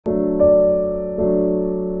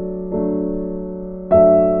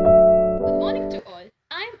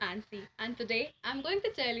going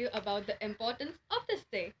to tell you about the importance of this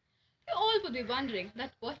day. You all would be wondering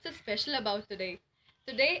that what's so special about today.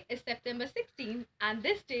 Today is September 16th and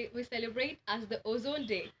this day we celebrate as the Ozone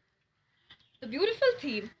Day. The beautiful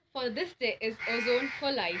theme for this day is Ozone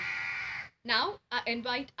for Life. Now I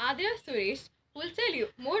invite Adya Suresh who will tell you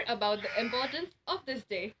more about the importance of this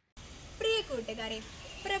day. പ്രിയ കൂട്ടുകാരെ,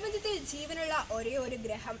 പ്രപഞ്ചത്തിൽ ജീവനുള്ള ഒരേ ഒരു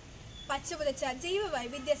ഗ്രഹം, പച്ചപുതച്ച ജൈവ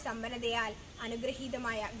വൈവിധ്യ സമ്പന്നതയാൽ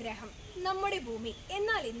അനുഗ്രഹീതമായ ഗ്രഹം നമ്മുടെ ഭൂമി.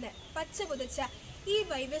 എന്നാൽ ഇന്ന് പച്ചപുതച്ച ഈ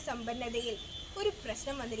വൈവിധ്യ സമ്പന്നതയിൽ ഒരു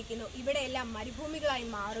പ്രശ്നം വന്നിരിക്കുന്നു. ഇവിടെയെല്ലാം മരുഭൂമികളായി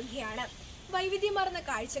മാറുകയാണ്. വൈവിധ്യമാർന്ന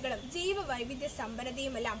കാഴ്ചകളും ജൈവ വൈവിധ്യ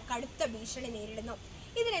സമ്പന്നതയുമെല്ലാം കടുത്ത ഭീഷണി നേരിടുന്നു.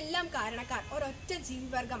 ഇതിനെല്ലാം കാരണക്കാർ ഒരൊറ്റ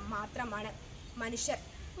ജീവിവർഗം മാത്രമാണ്, മനുഷ്യർ.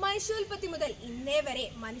 മനുഷ്യോൽപത്തി മുതൽ ഇന്നേ വരെ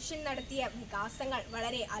മനുഷ്യൻ നടത്തിയ വികാസങ്ങൾ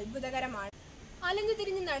വളരെ അത്ഭുതകരമാണ്. അലഞ്ഞു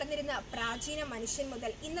തിരിഞ്ഞ് നടന്നിരുന്ന പ്രാചീന മനുഷ്യൻ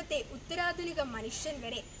മുതൽ ഇന്നത്തെ ഉത്തരാധുനിക മനുഷ്യൻ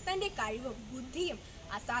വരെ തൻ്റെ കഴിവും ബുദ്ധിയും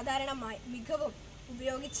അസാധാരണമായ മികവും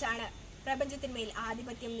ഉപയോഗിച്ചാണ് പ്രപഞ്ചത്തിന്മേൽ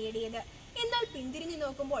ആധിപത്യം നേടിയത്. എന്നാൽ പിന്തിരിഞ്ഞു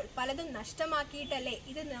നോക്കുമ്പോൾ പലതും നഷ്ടമാക്കിയിട്ടല്ലേ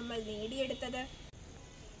ഇത് നമ്മൾ നേടിയെടുത്തത്.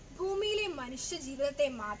 ഭൂമിയിലെ മനുഷ്യ ജീവിതത്തെ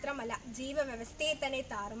മാത്രമല്ല, ജീവവ്യവസ്ഥയെ തന്നെ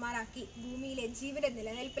താറുമാറാക്കി ഭൂമിയിലെ ജീവന്റെ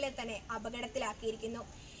നിലനിൽപ്പിനെ തന്നെ അപകടത്തിലാക്കിയിരിക്കുന്നു.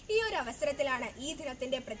 ഈ ഒരു അവസരത്തിലാണ് ഈ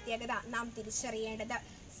ദിനത്തിന്റെ പ്രത്യേകത നാം തിരിച്ചറിയേണ്ടത്.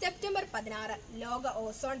 സെപ്റ്റംബർ 16 ലോക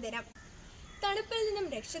ഓസോൺ ദിനം. തണുപ്പിൽ നിന്നും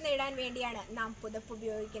രക്ഷ നേടാൻ വേണ്ടിയാണ് നാം പുതപ്പ്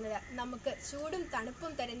ഉപയോഗിക്കുന്നത്. നമുക്ക് ചൂടും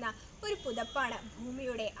തണുപ്പും തരുന്ന ഒരു പുതപ്പാണ്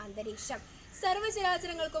ഭൂമിയുടെ അന്തരീക്ഷം.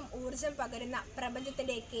 സർവ്വചരാചരങ്ങൾക്കും ഊർജം പകരുന്ന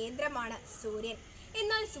പ്രപഞ്ചത്തിന്റെ കേന്ദ്രമാണ് സൂര്യൻ.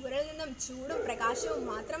 എന്നാൽ സൂര്യനിൽ നിന്നും ചൂടും പ്രകാശവും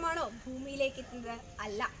മാത്രമാണോ ഭൂമിയിലേക്ക് എത്തുന്നത്?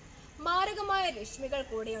 അല്ല, മാരകമായ രശ്മികൾ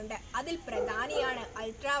കൂടെയുണ്ട്. അതിൽ പ്രധാനിയാണ്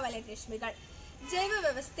അൾട്രാവയലറ്റ് രശ്മികൾ. ജൈവ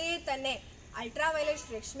വ്യവസ്ഥയെ തന്നെ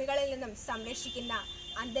അൾട്രാവയലറ്റ് രശ്മികളിൽ നിന്നും സംരക്ഷിക്കുന്ന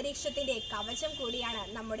അന്തരീക്ഷത്തിന്റെ കവചം കൂടിയാണ്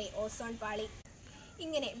നമ്മുടെ ഓസോൺ പാളി.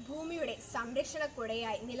 ഇങ്ങനെ ഭൂമിയുടെ സംരക്ഷണ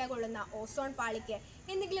കുടയായി നിലകൊള്ളുന്ന ഓസോൺ പാളിക്ക്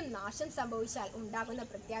എന്തെങ്കിലും നാശം സംഭവിച്ചാൽ ഉണ്ടാകുന്ന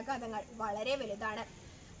പ്രത്യാഘാതങ്ങൾ വളരെ വലുതാണ്.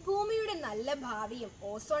 ഭൂമിയുടെ നല്ല ഭാവിയും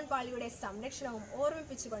ഓസോൺ പാളിയുടെ സംരക്ഷണവും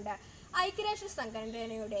ഓർമ്മിപ്പിച്ചുകൊണ്ട് ഐക്യരാഷ്ട്ര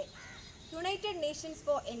സംഘടനയുടെ യുണൈറ്റഡ് നേഷൻസ്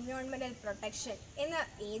ഫോർ എൻവയോൺമെന്റൽ പ്രൊട്ടക്ഷൻ എന്ന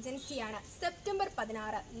ഏജൻസിയാണ് സെപ്റ്റംബർ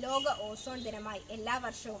 16 ലോക ഓസോൺ ദിനമായി എല്ലാ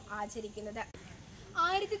വർഷവും ആചരിക്കുന്നത്.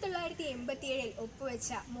 1987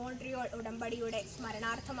 ഒപ്പുവെച്ച മോൺട്രിയോൾ ഉടമ്പടിയുടെ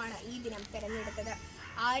സ്മരണാർത്ഥമാണ് ഈ ദിനം തെരഞ്ഞെടുത്തത്.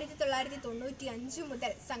 1995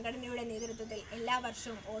 മുതൽ സംഘടനയുടെ നേതൃത്വത്തിൽ എല്ലാ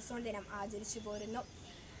വർഷവും ഓസോൺ ദിനം ആചരിച്ചു പോരുന്നു.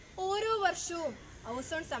 ഓരോ വർഷവും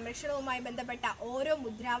ഓസോൺ സംരക്ഷണവുമായി ബന്ധപ്പെട്ട ഓരോ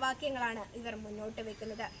മുദ്രാവാക്യങ്ങളാണ് ഇവർ മുന്നോട്ട്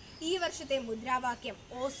വെക്കുന്നത്. ഈ വർഷത്തെ മുദ്രാവാക്യം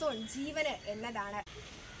ഓസോൺ ജീവന് എന്നതാണ്.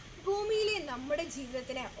 ഭൂമിയിലെ നമ്മുടെ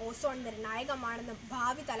ജീവിതത്തിന് ഓസോൺ നിർണായകമാണെന്നും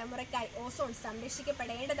ഭാവി തലമുറയ്ക്കായി ഓസോൺ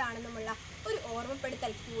സംരക്ഷിക്കപ്പെടേണ്ടതാണെന്നുമുള്ള ഒരു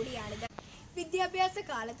ഓർമ്മപ്പെടുത്തൽ കൂടിയാണിത്. വിദ്യാഭ്യാസ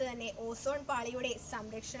കാലത്ത് തന്നെ ഓസോൺ പാളിയുടെ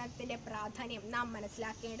സംരക്ഷണത്തിന്റെ പ്രാധാന്യം നാം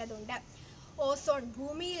മനസ്സിലാക്കേണ്ടതുണ്ട്. ഓസോൺ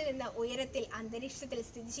ഭൂമിയിൽ നിന്ന് ഉയരത്തിൽ അന്തരീക്ഷത്തിൽ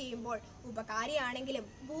സ്ഥിതി ചെയ്യുമ്പോൾ ഉപകാരിയാണെങ്കിലും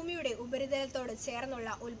ഭൂമിയുടെ ഉപരിതലത്തോട് ചേർന്നുള്ള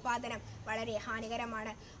ഉൽപാദനം വളരെ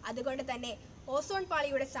ഹാനികരമാണ്. അതുകൊണ്ട് തന്നെ ഓസോൺ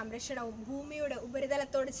പാളിയുടെ സംരക്ഷണവും ഭൂമിയുടെ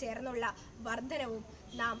ഉപരിതലത്തോട് ചേർന്നുള്ള വർധനവും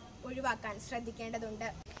നാം ഒഴിവാക്കാൻ ശ്രദ്ധിക്കേണ്ടതുണ്ട്.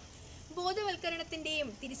 ബോധവൽക്കരണത്തിന്റെയും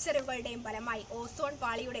തിരിച്ചറിവുകളുടെയും ഫലമായി ഓസോൺ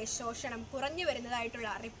പാളിയുടെ ശോഷണം കുറഞ്ഞു വരുന്നതായിട്ടുള്ള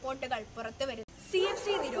റിപ്പോർട്ടുകൾ പുറത്തുവരുന്നു.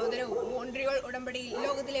 CFC നിരോധനവും മോൺട്രിയോൾ ഉടമ്പടിയിൽ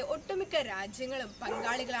ലോകത്തിലെ ഒട്ടുമിക്ക രാജ്യങ്ങളും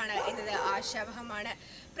പങ്കാളികളാണ് എന്നത് ആശാവഹമാണ്.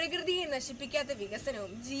 പ്രകൃതിയെ നശിപ്പിക്കാത്ത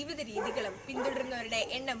വികസനവും ജീവിത രീതികളും പിന്തുടരുന്നവരുടെ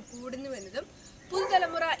എണ്ണം കൂടുന്നുവെന്നതും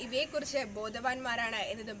പുതുതലമുറ ഇവയെക്കുറിച്ച് ബോധവാന്മാരാണ്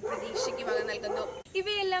എന്നതും പ്രതീക്ഷയ്ക്ക് വക നൽകുന്നു.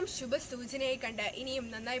 ഇവയെല്ലാം ശുഭസൂചനയായി കണ്ട് ഇനിയും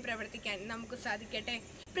നന്നായി പ്രവർത്തിക്കാൻ നമുക്ക് സാധിക്കട്ടെ.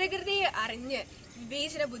 പ്രകൃതിയെ അറിഞ്ഞ്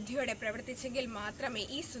വിവേചന ബുദ്ധിയോടെ പ്രവർത്തിച്ചെങ്കിൽ മാത്രമേ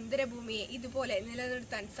ഈ സുന്ദര ഭൂമിയെ ഇതുപോലെ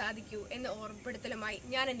നിലനിർത്താൻ സാധിക്കൂ എന്ന ഓർമ്മപ്പെടുത്തലുമായി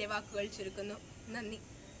ഞാൻ എൻ്റെ വാക്കുകൾ ചുരുക്കുന്നു. നന്ദി.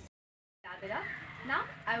 Now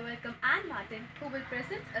I welcome Anne Martin who will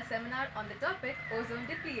present a seminar on the topic ozone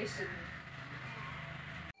depletion.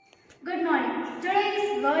 Good morning. Today is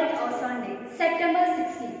World Ozone Day, September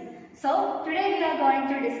 16. So, today we are going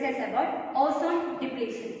to discuss about ozone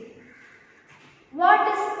depletion. What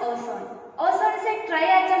is ozone? Ozone is a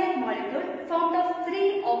triatomic molecule formed of 3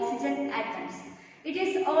 oxygen atoms. It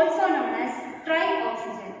is also known as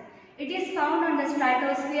trioxygen. It is found on the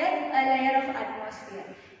stratosphere, a layer of atmosphere.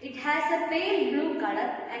 It has a pale blue color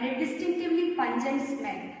and a distinctively pungent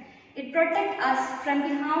smell. It protects us from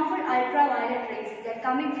the harmful ultraviolet rays that are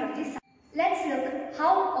coming from the sun. Let's look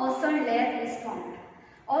how ozone layer is formed.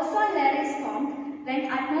 Ozone layer is formed when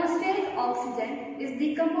atmospheric oxygen is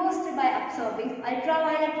decomposed by absorbing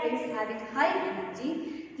ultraviolet rays having high energy.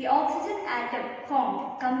 The oxygen atom formed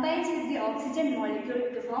combines with the oxygen molecule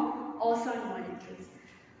to form ozone molecules.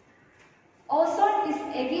 Ozone is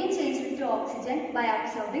again changed to oxygen by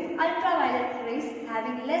absorbing ultraviolet rays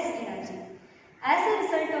having less energy. As a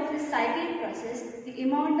result of this cyclic process, the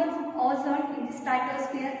amount of ozone in the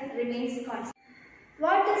stratosphere remains constant.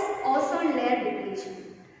 What is ozone layer depletion?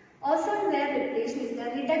 Ozone layer depletion is the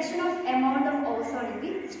reduction of amount of ozone in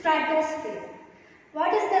the stratosphere.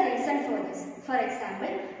 What is the reason for this? For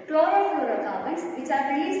example, chlorofluorocarbons which are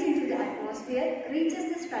released into the atmosphere reaches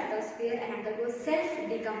the stratosphere and undergoes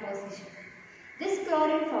self-decomposition. This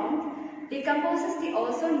chlorine formed decomposes the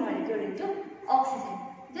ozone molecule into oxygen.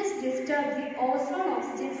 This disturbs the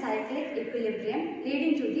ozone-oxygen cyclic equilibrium,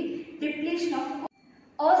 leading to the depletion of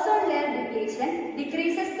ozone layer depletion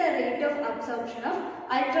decreases the rate of absorption of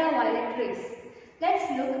ultraviolet rays. Let's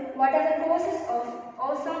look what are the causes of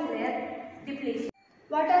ozone layer depletion.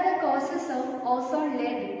 What are the causes of ozone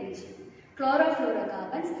layer depletion?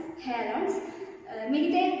 Chlorofluorocarbons, halogens,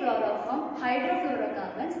 methyl chloroform,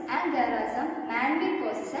 hydrofluorocarbons, and there are some man-made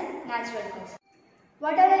causes and natural causes.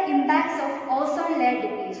 What are the impacts of ozone layer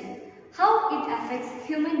depletion? How it affects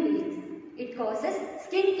human beings? It causes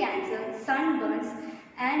skin cancer, sunburns,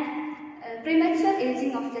 and premature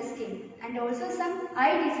aging of the skin, and also some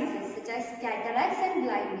eye diseases such as cataracts and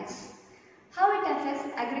blindness. How it affects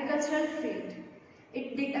agricultural field?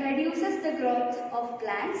 It reduces the growth of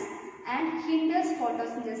plants and hinders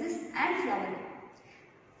photosynthesis and flowering.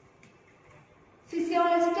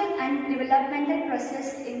 Physiological and developmental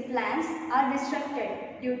processes in plants are disrupted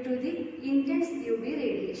due to the intense UV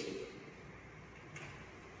radiation.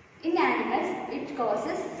 In animals, it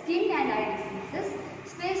causes skin and eye diseases.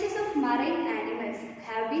 Species of marine animals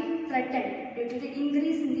have been threatened due to the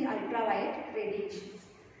increase in the ultraviolet radiations.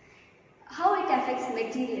 How it affects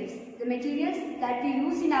materials? The materials that we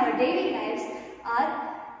use in our daily lives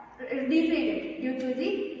are degraded due to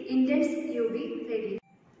the intense UV radiation.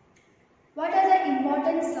 What are the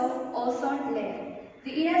importance of ozone layer?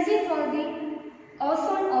 The energy for the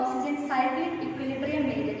ozone-oxygen cyclic equilibrium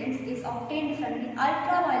maintenance is obtained from the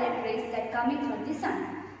ultraviolet rays that coming from the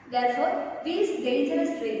sun. Therefore, these dangerous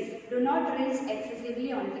rays do not reach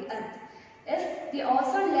excessively on the earth. If the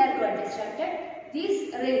ozone layer got disrupted,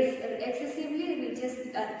 these rays excessively reaches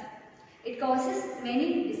the earth. It causes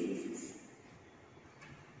many diseases.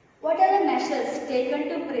 What are the measures taken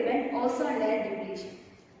to prevent ozone layer depletion?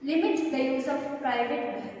 Limit the use of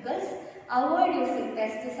private vehicles, avoid using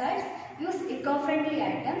pesticides, use eco-friendly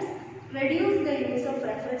items, reduce the use of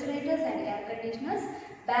refrigerators and air conditioners,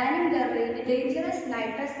 banning the dangerous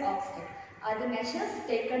nitrous oxide are the measures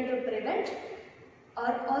taken to prevent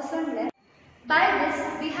our ozone layer. By this,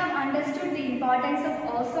 we have understood the importance of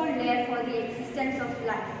ozone layer for the existence of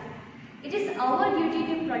life. It is our duty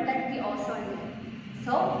to protect the ozone layer.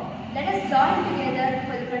 So, let us join together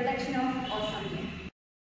for the protection of ozone layer.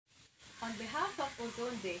 On behalf of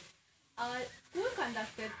Ozone Day, our school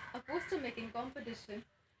conducted a poster making competition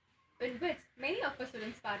in which many of our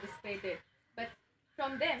students participated. But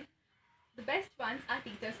from them, the best ones our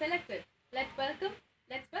teachers selected. Let's welcome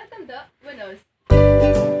the winners.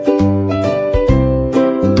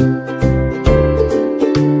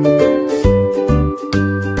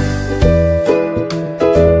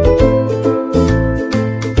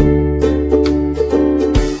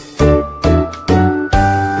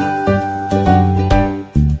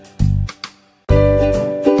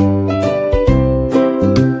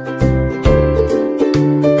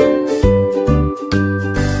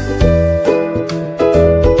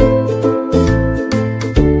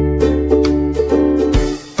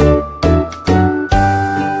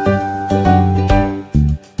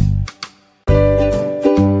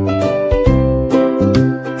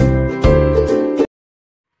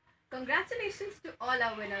 Congratulations to all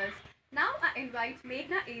our winners. Now I invite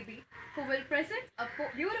Meghna AB, who will present a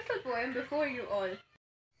beautiful poem before you all.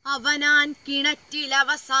 അവനാൻ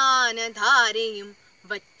കിണറ്റിലവസാന ധാരയും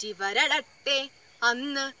വറ്റി വരടട്ടെ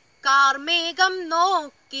അന്ന് കാർമേഘം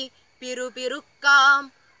നോക്കി പിറുപിറുക്കാം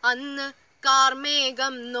അന്ന്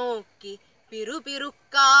കാർമേഘം നോക്കി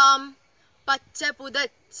പിറുപിറുക്കാം പച്ച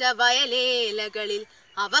പുതച്ച വയലേലകളിൽ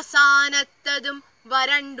അവസാനത്തതും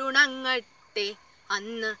വരണ്ടുണങ്ങട്ടെ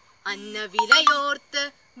അന്ന് അന്നവിലയോർത്ത്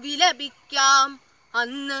വിലപിക്കാം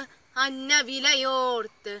അന്ന്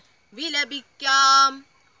അന്നവിലയോർത്ത് വിലപിക്കാം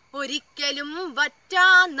ഒരിക്കലും വറ്റാ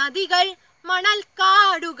നദികൾ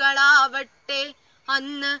മണൽക്കാടുകളാവട്ടെ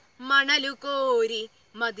അന്ന് മണലുകോരി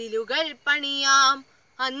മതിലുകൾ പണിയാം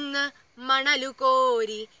അന്ന്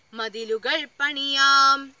മണലുകോരി മതിലുകൾ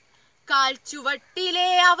പണിയാം കാൽച്ചുവട്ടിലെ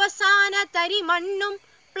അവസാന തരിമണ്ണും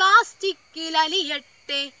പ്ലാസ്റ്റിക്കിൽ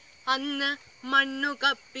അലിയട്ടെ അന്ന് മണ്ണു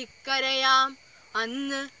കപ്പിക്കരയാം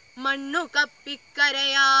അന്ന് മണ്ണു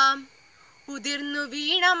കപ്പിക്കരയാം ഉതിർന്നു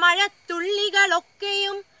വീണ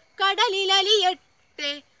മഴത്തുള്ളികളൊക്കെയും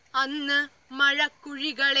കടലിലലിയട്ടെ അന്ന്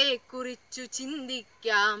മഴക്കുഴികളെ കുറിച്ചു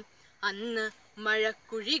ചിന്തിക്കാം അന്ന്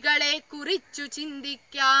മഴക്കുഴികളെ കുറിച്ചു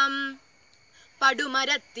ചിന്തിക്കാം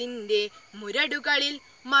പടുമരത്തിൻ്റെ മുരടുകളിൽ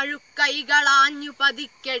മഴുക്കൈകളാഞ്ഞു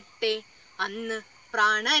പതിക്കട്ടെ. അന്ന്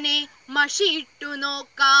പ്രാണനെ മഷിയിട്ടു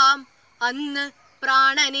നോക്കാം, അന്ന്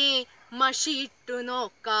പ്രാണനെ മഷിയിട്ടു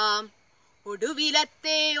നോക്കാം.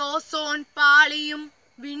 ഒടുവിലത്തെ ഓസോൺ പാളിയും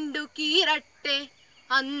വിണ്ടു കീറട്ടെ.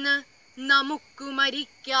 അന്ന് നമുക്കു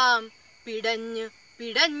മരിക്കാം, പിടഞ്ഞു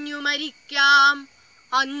പിടഞ്ഞു മരിക്കാം.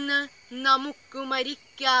 അന്ന് നമുക്കു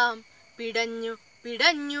മരിക്കാം, പിടഞ്ഞു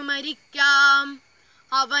പിടഞ്ഞു മരിക്കാം.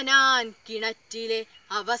 അവനാൻ കിണറ്റിലെ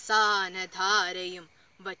അവസാന ധാരയും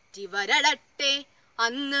വറ്റി വരളട്ടെ.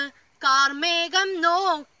 അന്ന് കാർമേഘം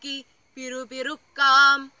നോക്കി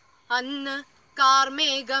പിറുപിറുക്കാം, അന്ന്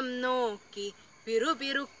കാർമേഘം നോക്കി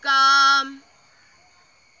പിറുപിറുക്കാം.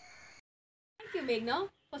 Thank you, Meghna,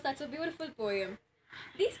 for such a beautiful poem.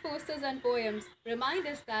 These posters and poems remind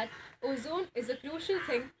us that ozone is a crucial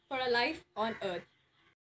thing for our life on Earth.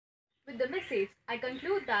 With the message, I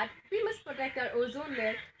conclude that we must protect our ozone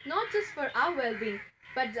layer not just for our well being,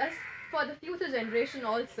 but just for the future generation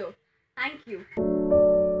also. Thank you.